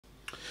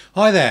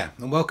Hi there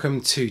and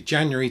welcome to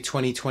January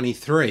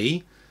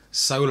 2023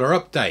 solar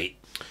update.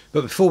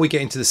 But before we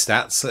get into the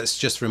stats, let's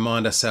just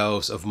remind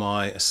ourselves of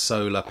my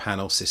solar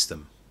panel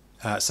system.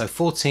 So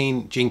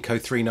 14 Jinko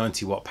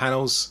 390 watt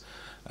panels,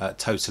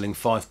 totaling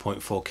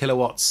 5.4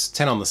 kilowatts,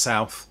 10 on the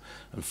south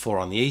and 4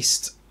 on the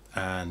east,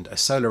 and a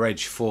Solar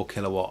Edge 4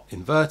 kilowatt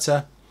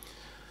inverter.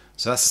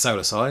 So that's the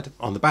solar side.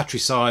 On the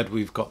battery side,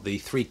 we've got the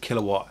 3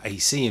 kilowatt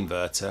AC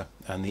inverter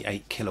and the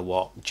 8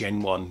 kilowatt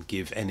Gen 1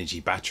 Give Energy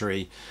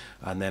battery.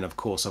 And then of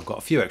course I've got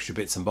a few extra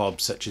bits and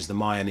bobs such as the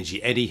My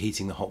Energy Eddy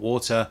heating the hot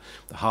water,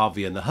 the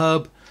Harvey and the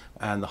Hub,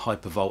 and the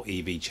Hypervolt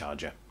EV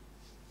charger.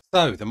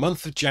 So the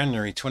month of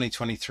January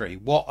 2023,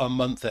 what a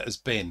month it has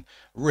been.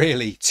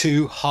 Really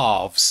two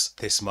halves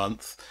this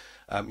month.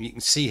 You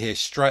can see here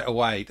straight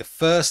away the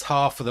first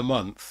half of the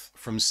month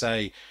from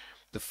say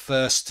the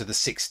 1st to the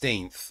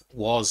 16th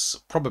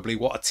was probably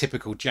what a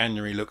typical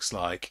January looks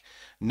like.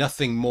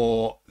 Nothing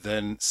more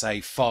than say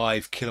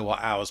 5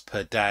 kilowatt hours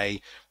per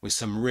day with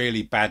some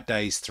really bad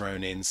days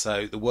thrown in.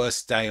 So the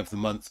worst day of the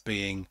month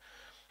being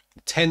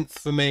the 10th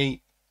for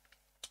me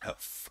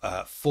at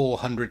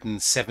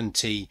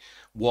 470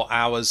 watt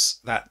hours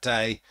that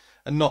day,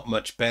 and not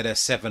much better,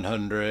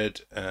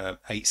 700,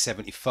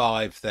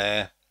 875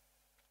 there,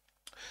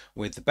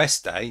 with the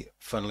best day,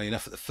 funnily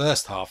enough, at the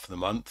first half of the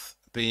month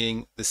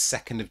being the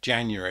 2nd of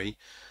January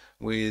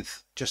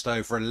with just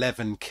over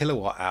 11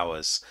 kilowatt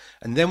hours.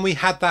 And then we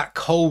had that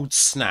cold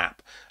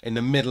snap in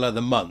the middle of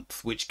the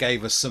month, which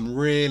gave us some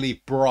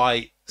really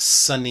bright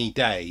sunny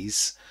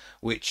days,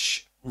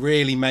 which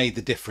really made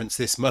the difference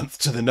this month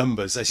to the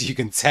numbers, as you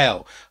can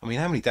tell. I mean,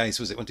 how many days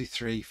was it? 1, 2,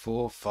 3,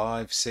 4,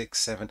 5, 6,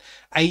 7,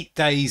 8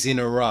 days in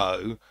a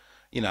row.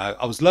 You know,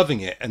 I was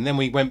loving it. And then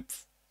we went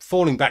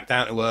falling back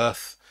down to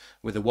earth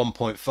with a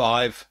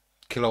 1.5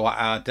 kilowatt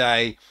hour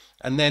day.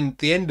 And then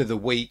the end of the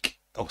week,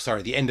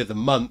 the end of the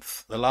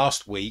month, the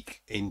last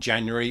week in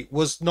January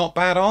was not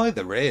bad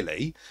either,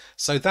 really.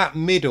 So that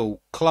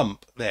middle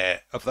clump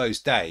there of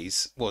those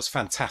days was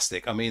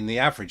fantastic. I mean, the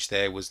average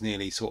there was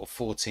nearly sort of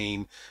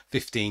 14,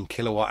 15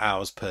 kilowatt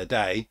hours per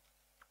day.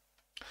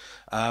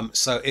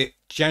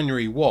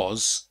 January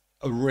was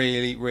a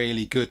really,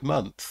 really good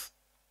month.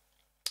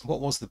 What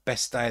was the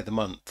best day of the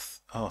month?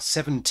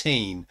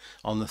 17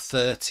 on the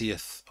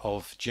 30th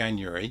of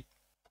January.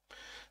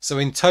 So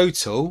in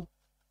total,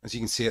 as you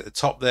can see at the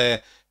top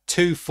there,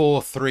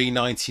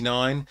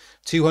 243.99,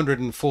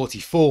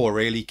 244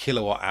 really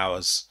kilowatt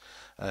hours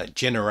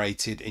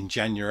generated in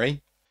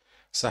January.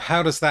 So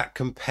how does that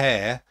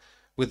compare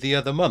with the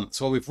other months?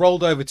 Well, we've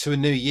rolled over to a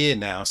new year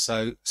now,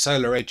 so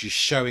Solar Edge is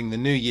showing the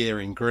new year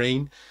in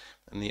green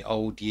and the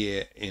old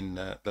year in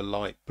the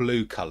light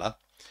blue colour.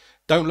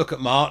 Don't look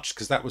at March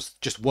because that was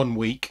just 1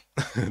 week.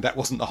 That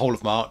wasn't the whole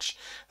of March.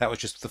 That was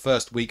just the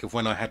first week of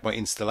when I had my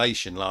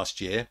installation last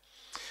year.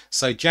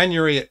 So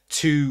January at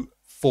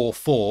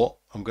 244,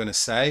 I'm going to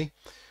say.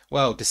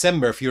 Well,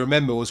 December, if you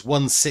remember, was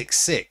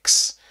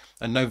 166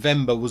 and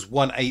November was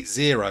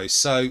 180.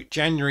 So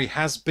January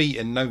has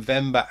beaten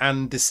November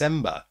and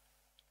December.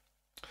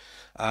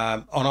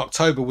 On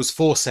October was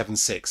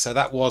 476, so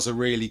that was a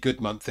really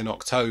good month in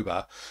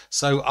October.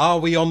 So are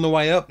we on the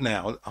way up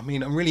now? I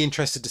mean, I'm really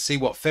interested to see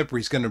what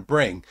February's going to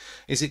bring.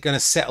 Is it going to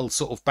settle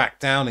sort of back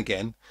down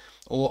again?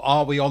 Or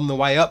are we on the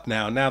way up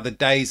now? Now the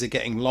days are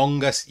getting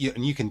longer,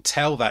 and you can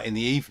tell that in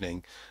the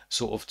evening,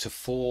 sort of to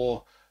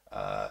 4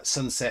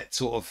 sunset,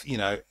 sort of, you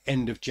know,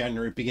 end of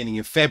January, beginning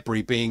of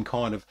February being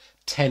kind of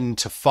 10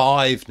 to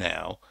 5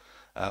 now,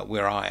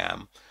 where I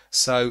am.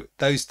 So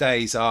those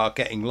days are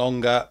getting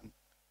longer,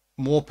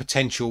 more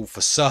potential for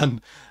sun,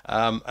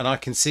 and I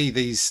can see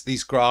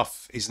these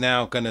graph is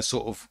now going to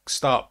sort of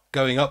start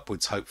going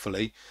upwards,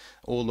 hopefully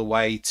all the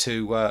way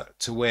to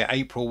where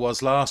April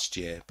was last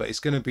year. But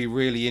it's going to be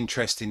really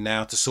interesting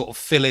now to sort of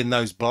fill in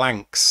those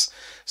blanks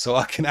so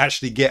I can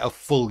actually get a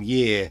full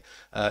year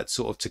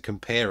sort of to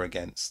compare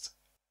against.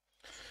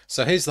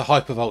 So here's the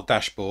Hypervolt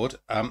dashboard.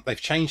 They've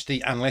changed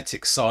the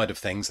analytics side of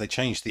things. They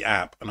changed the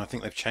app, and I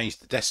think they've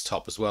changed the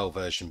desktop as well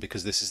version,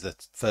 because this is the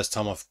first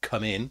time I've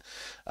come in.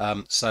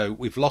 So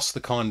we've lost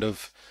the kind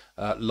of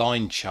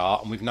line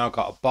chart, and we've now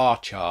got a bar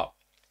chart.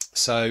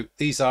 So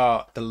these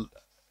are the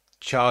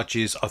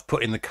charges I've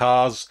put in the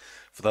cars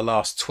for the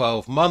last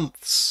 12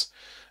 months.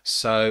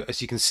 So as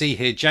you can see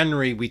here,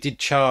 January we did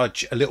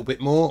charge a little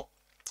bit more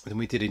than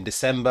we did in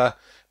December.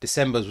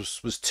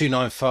 December's was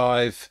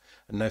 295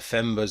 and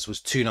November's was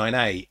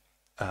 298,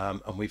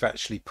 and we've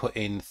actually put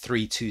in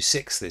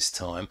 326 this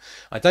time.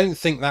 I don't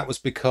think that was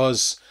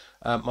because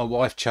my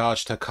wife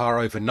charged her car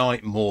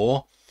overnight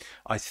more.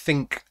 I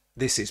think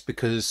this is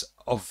because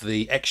of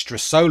the extra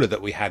solar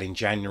that we had in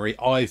January.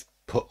 I've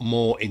put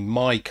more in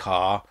my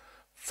car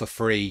for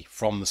free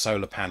from the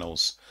solar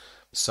panels.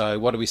 So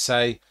what do we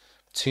say,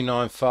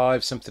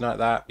 295, something like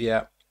that?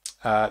 Yeah,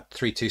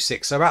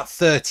 326, so about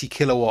 30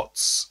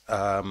 kilowatts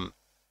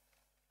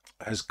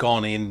has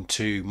gone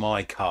into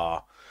my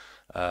car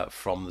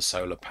from the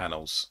solar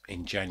panels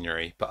in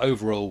January. But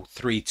overall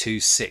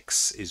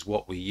 326 is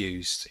what we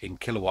used in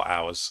kilowatt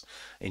hours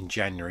in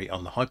January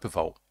on the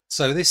Hypervolt.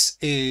 So this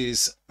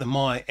is the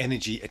My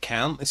Energy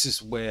account. This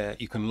is where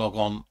you can log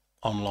on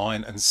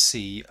online and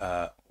see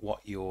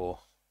what your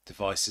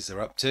devices are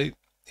up to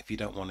if you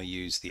don't want to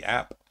use the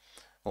app,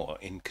 or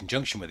in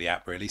conjunction with the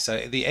app really.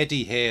 So the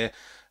Eddy here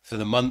for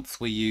the month,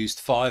 we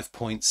used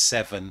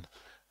 5.7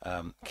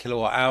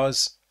 kilowatt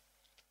hours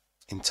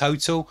in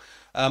total.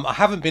 I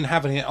haven't been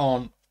having it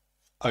on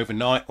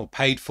overnight or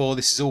paid for.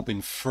 This has all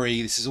been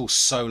free. This is all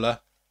solar.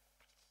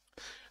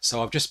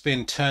 So I've just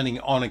been turning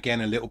it on again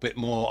a little bit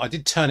more. I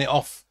did turn it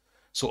off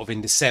sort of in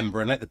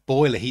December and let the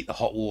boiler heat the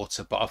hot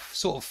water, but I've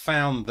sort of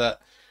found that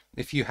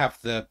if you have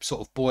the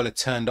sort of boiler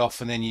turned off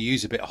and then you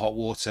use a bit of hot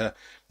water,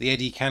 the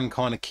Eddy can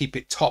kind of keep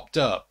it topped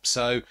up.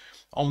 So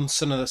on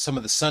some of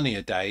the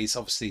sunnier days,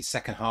 obviously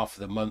second half of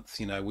the month,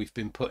 you know, we've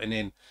been putting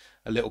in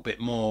a little bit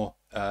more,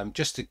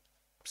 just to,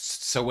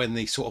 so when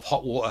the sort of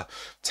hot water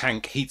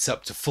tank heats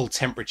up to full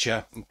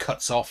temperature and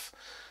cuts off,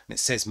 and it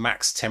says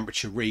max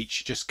temperature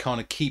reach, just kind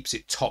of keeps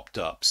it topped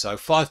up. So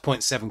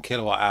 5.7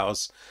 kilowatt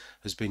hours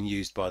has been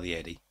used by the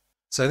Eddy.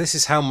 So this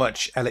is how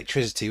much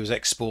electricity was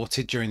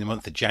exported during the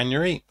month of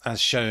January,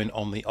 as shown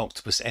on the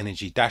Octopus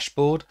Energy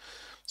dashboard.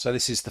 So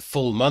this is the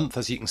full month.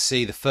 As you can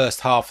see, the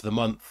first half of the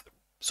month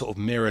sort of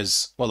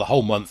mirrors, well, the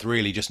whole month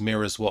really just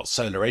mirrors what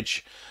Solar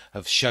Edge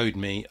have showed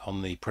me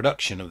on the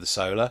production of the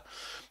solar.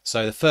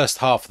 So the first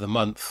half of the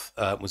month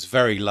was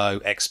very low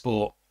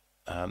export,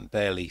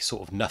 barely,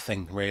 sort of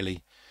nothing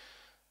really,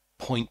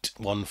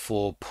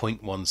 0.14,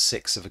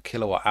 0.16 of a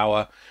kilowatt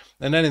hour.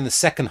 And then in the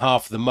second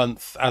half of the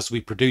month, as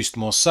we produced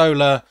more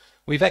solar,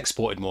 we've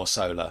exported more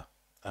solar.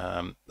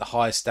 The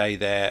highest day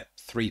there,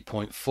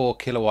 3.4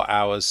 kilowatt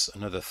hours,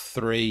 another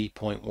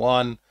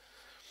 3.1,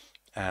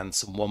 and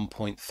some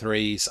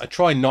 1.3s. I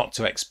try not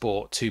to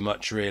export too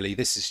much really.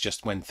 This is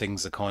just when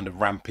things are kind of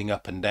ramping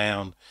up and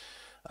down.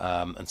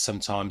 And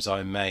sometimes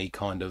I may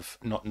kind of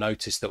not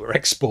notice that we're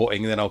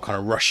exporting, and then I'll kind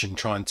of rush and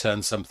try and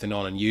turn something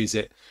on and use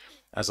it,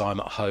 as I'm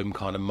at home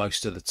kind of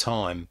most of the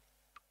time.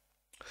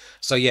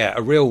 So yeah,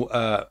 a real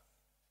a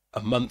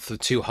month of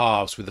two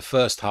halves, with the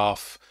first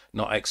half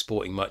not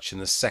exporting much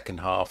and the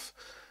second half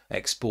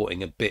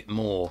exporting a bit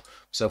more.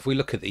 So if we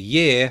look at the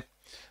year,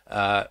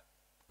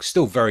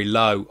 still very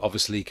low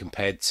obviously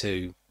compared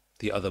to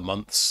the other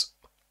months,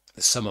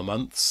 the summer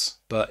months,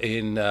 but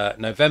in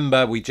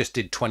November we just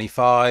did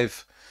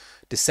 25,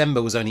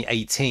 December was only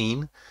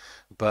 18,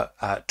 but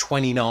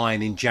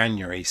 29 in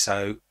January,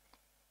 so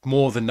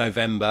more than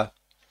November,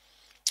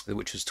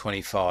 which was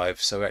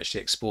 25. So we actually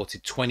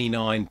exported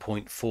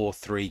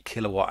 29.43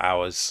 kilowatt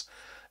hours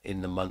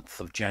in the month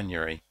of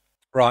January.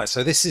 Right,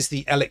 so this is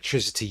the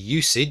electricity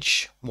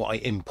usage, what I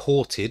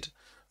imported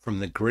from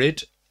the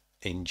grid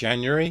in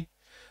January.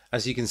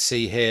 As you can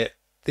see here,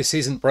 this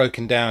isn't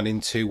broken down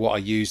into what I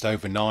used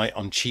overnight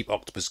on Cheap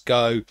Octopus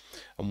Go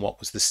and what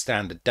was the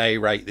standard day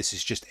rate. This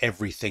is just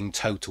everything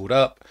totaled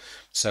up.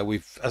 So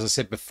we've, as I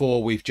said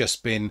before, we've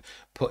just been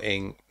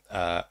putting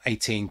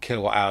 18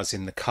 kilowatt hours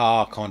in the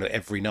car kind of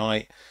every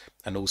night,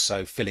 and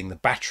also filling the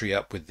battery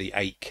up with the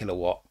 8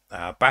 kilowatt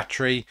hour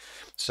battery.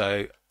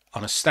 So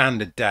on a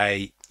standard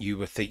day,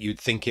 you'd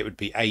think it would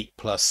be 8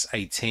 plus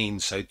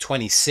 18, so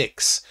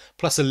 26,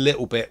 plus a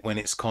little bit when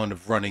it's kind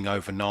of running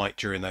overnight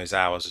during those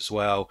hours as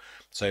well.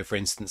 So for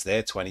instance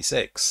there,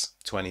 26,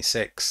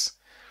 26,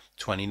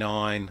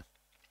 29,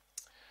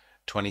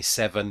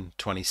 27,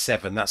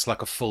 27. That's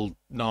like a full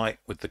night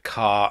with the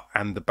car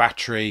and the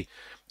battery.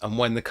 And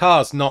when the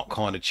car's not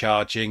kind of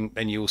charging,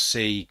 then you'll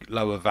see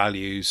lower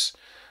values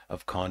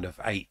of kind of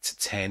 8 to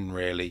 10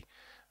 really,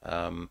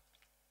 when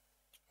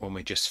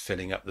we're just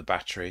filling up the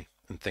battery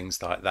and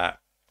things like that.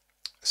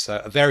 So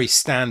a very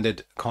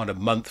standard kind of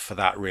month for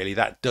that really.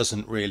 That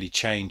doesn't really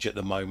change at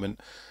the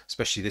moment,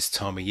 especially this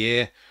time of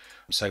year.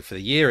 So for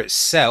the year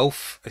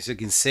itself, as you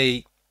can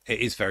see, it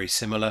is very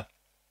similar.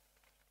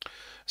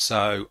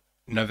 So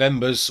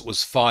November's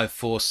was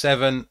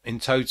 547 in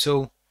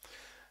total.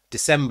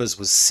 December's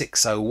was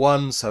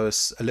 601, so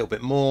it's a little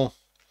bit more.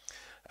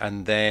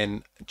 And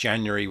then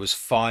January was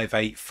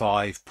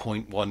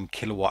 585.1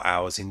 kilowatt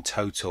hours in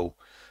total,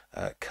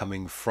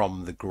 coming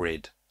from the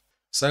grid.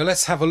 So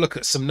let's have a look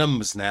at some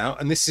numbers now.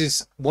 And this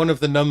is one of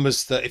the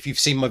numbers that, if you've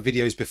seen my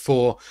videos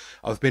before,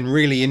 I've been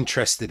really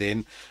interested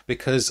in,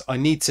 because I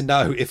need to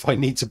know if I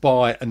need to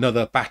buy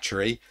another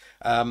battery.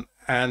 And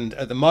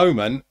at the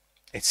moment,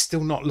 it's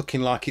still not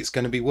looking like it's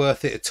going to be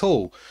worth it at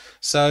all.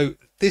 So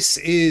this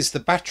is the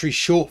battery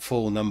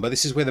shortfall number.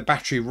 This is where the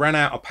battery ran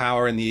out of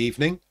power in the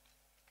evening.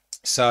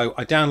 So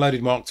I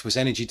downloaded my Octopus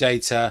Energy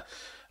data,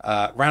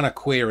 ran a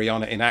query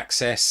on it in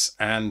Access,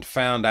 and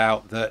found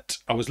out that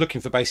I was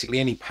looking for basically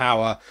any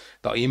power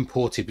that I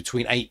imported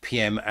between 8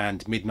 p.m.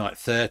 and midnight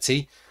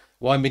 30.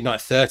 Why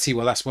midnight 30?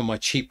 Well, that's when my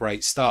cheap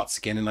rate starts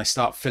again and I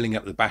start filling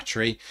up the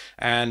battery.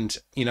 And,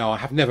 you know, I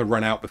have never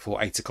run out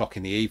before 8 o'clock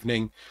in the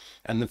evening.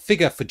 And the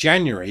figure for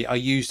January, I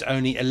used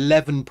only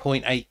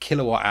 11.8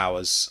 kilowatt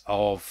hours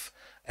of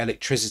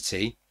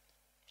electricity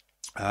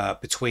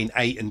between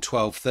 8 and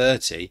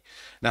 12:30.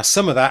 Now,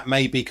 some of that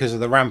may be because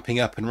of the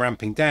ramping up and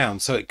ramping down.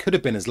 So it could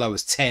have been as low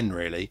as 10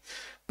 really.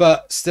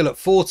 but still at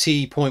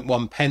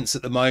 40.1 pence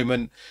at the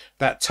moment.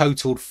 That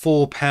totaled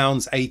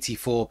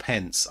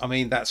 £4.84. I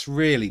mean, that's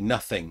really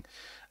nothing.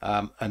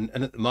 And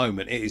at the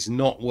moment, it is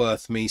not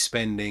worth me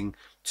spending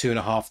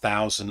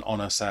 £2,500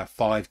 on a, say,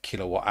 5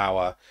 kilowatt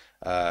hour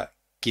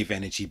Give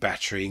Energy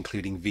battery,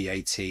 including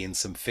VAT and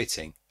some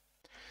fitting.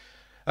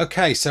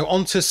 Okay, so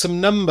on to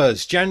some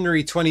numbers.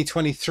 January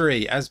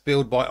 2023, as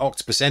billed by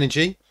Octopus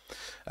Energy.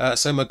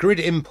 So my grid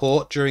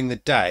import during the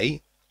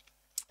day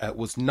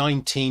was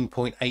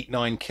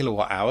 19.89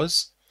 kilowatt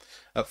hours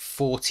at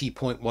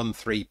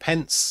 40.13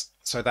 pence.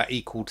 So that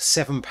equaled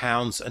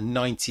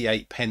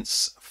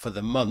 £7.98 for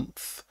the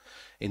month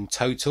in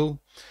total.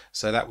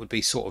 So that would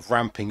be sort of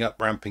ramping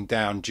up, ramping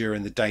down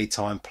during the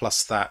daytime,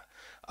 plus that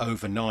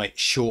overnight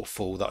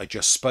shortfall that I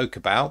just spoke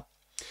about.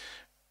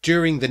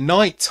 During the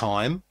night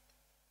time,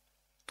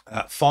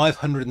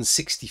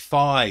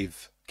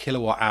 565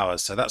 kilowatt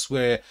hours. So that's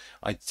where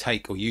I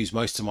take or use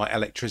most of my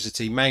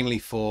electricity, mainly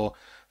for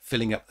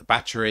filling up the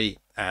battery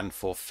and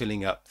for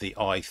filling up the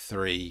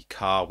i3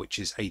 car, which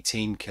is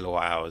 18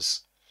 kilowatt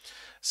hours.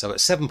 So at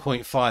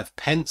 7.5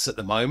 pence at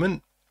the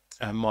moment,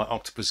 and my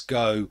Octopus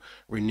Go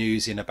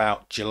renews in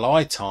about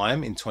July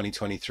time in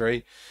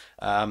 2023.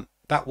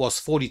 That was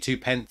 42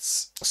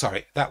 pence.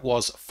 Sorry, that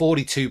was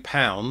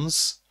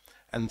 £42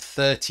 and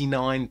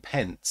 39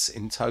 pence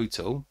in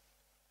total.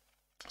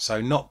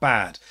 So not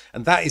bad.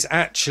 And that is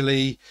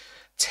actually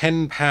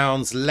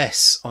 £10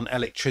 less on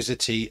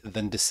electricity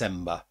than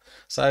December.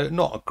 So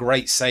not a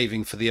great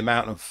saving for the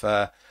amount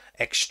of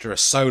extra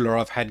solar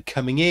I've had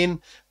coming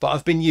in, but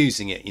I've been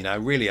using it. You know,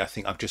 really, I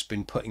think I've just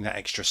been putting that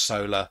extra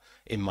solar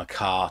in my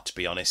car, to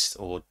be honest,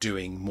 or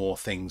doing more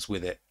things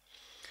with it.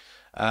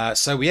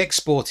 So we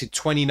exported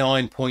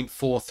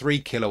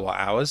 29.43 kilowatt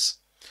hours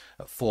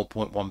at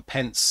 4.1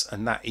 pence,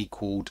 and that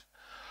equaled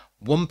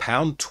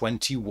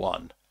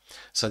 £1.21.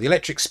 So the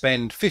electric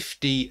spend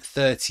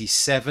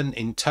 50.37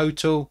 in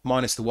total,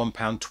 minus the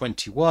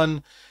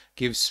 £1.21,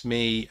 gives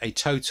me a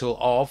total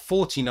of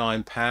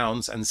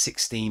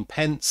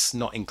 £49.16,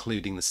 not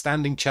including the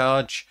standing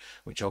charge,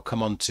 which I'll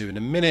come on to in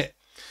a minute.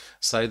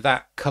 So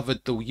that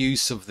covered the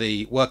use of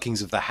the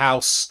workings of the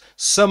house,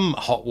 some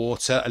hot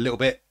water, a little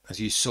bit, as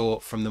you saw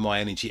from the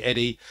My Energy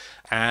Eddy,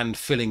 and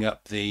filling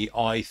up the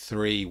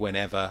i3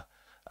 whenever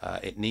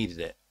it needed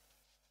it.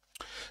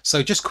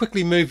 So just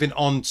quickly moving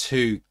on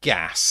to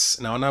gas.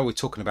 Now I know we're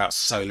talking about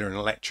solar and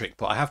electric,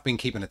 but I have been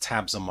keeping the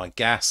tabs on my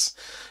gas.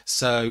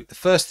 So the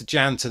 1st of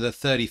Jan to the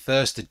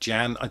 31st of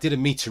Jan, I did a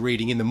meter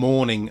reading in the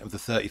morning of the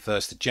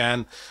 31st of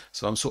Jan.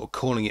 So I'm sort of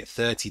calling it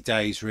 30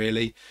 days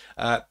really.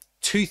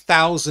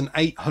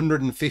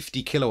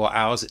 2,850 kilowatt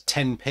hours at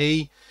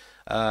 10p.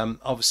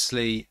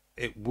 Obviously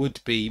it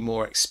would be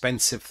more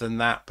expensive than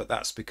that, but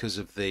that's because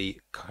of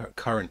the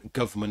current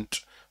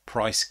government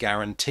price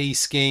guarantee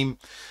scheme,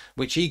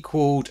 which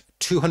equaled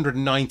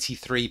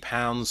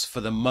 £293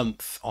 for the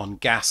month on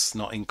gas,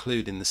 not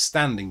including the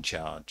standing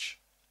charge.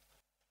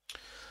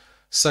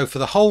 So for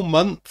the whole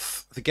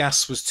month, the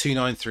gas was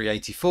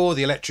 293.84,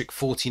 the electric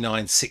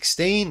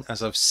 49.16,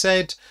 as I've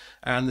said,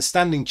 and the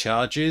standing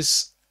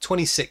charges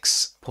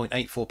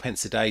 26.84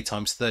 pence a day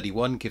times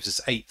 31 gives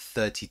us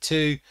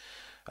 8.32,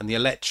 and the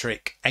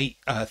electric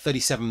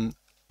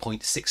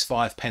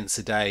 37.65 pence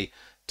a day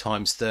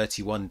times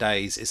 31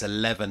 days is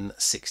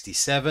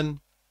 11.67.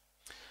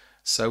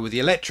 So with the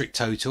electric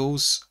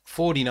totals,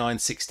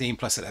 49.16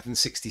 plus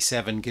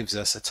 11.67 gives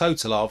us a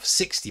total of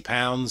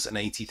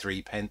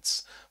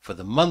 £60.83 for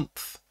the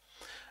month,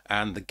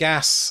 and the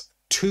gas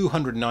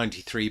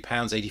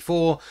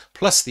 £293.84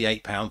 plus the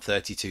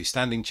 £8.32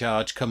 standing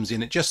charge comes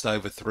in at just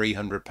over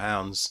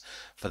 £300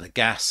 for the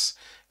gas,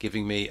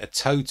 giving me a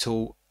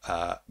total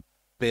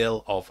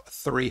bill of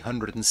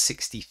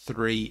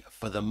 £363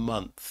 for the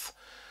month.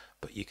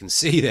 But you can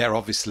see there,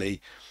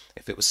 obviously,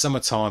 if it was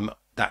summertime,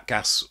 that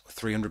gas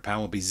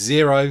 £300 would be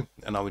zero,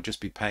 and I would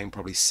just be paying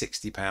probably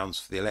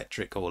 £60 for the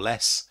electric or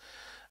less.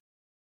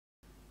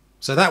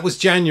 So that was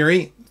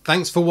January.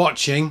 Thanks for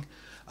watching.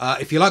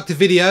 If you liked the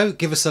video,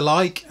 give us a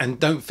like,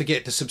 and don't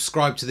forget to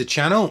subscribe to the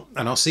channel,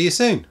 and I'll see you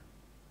soon.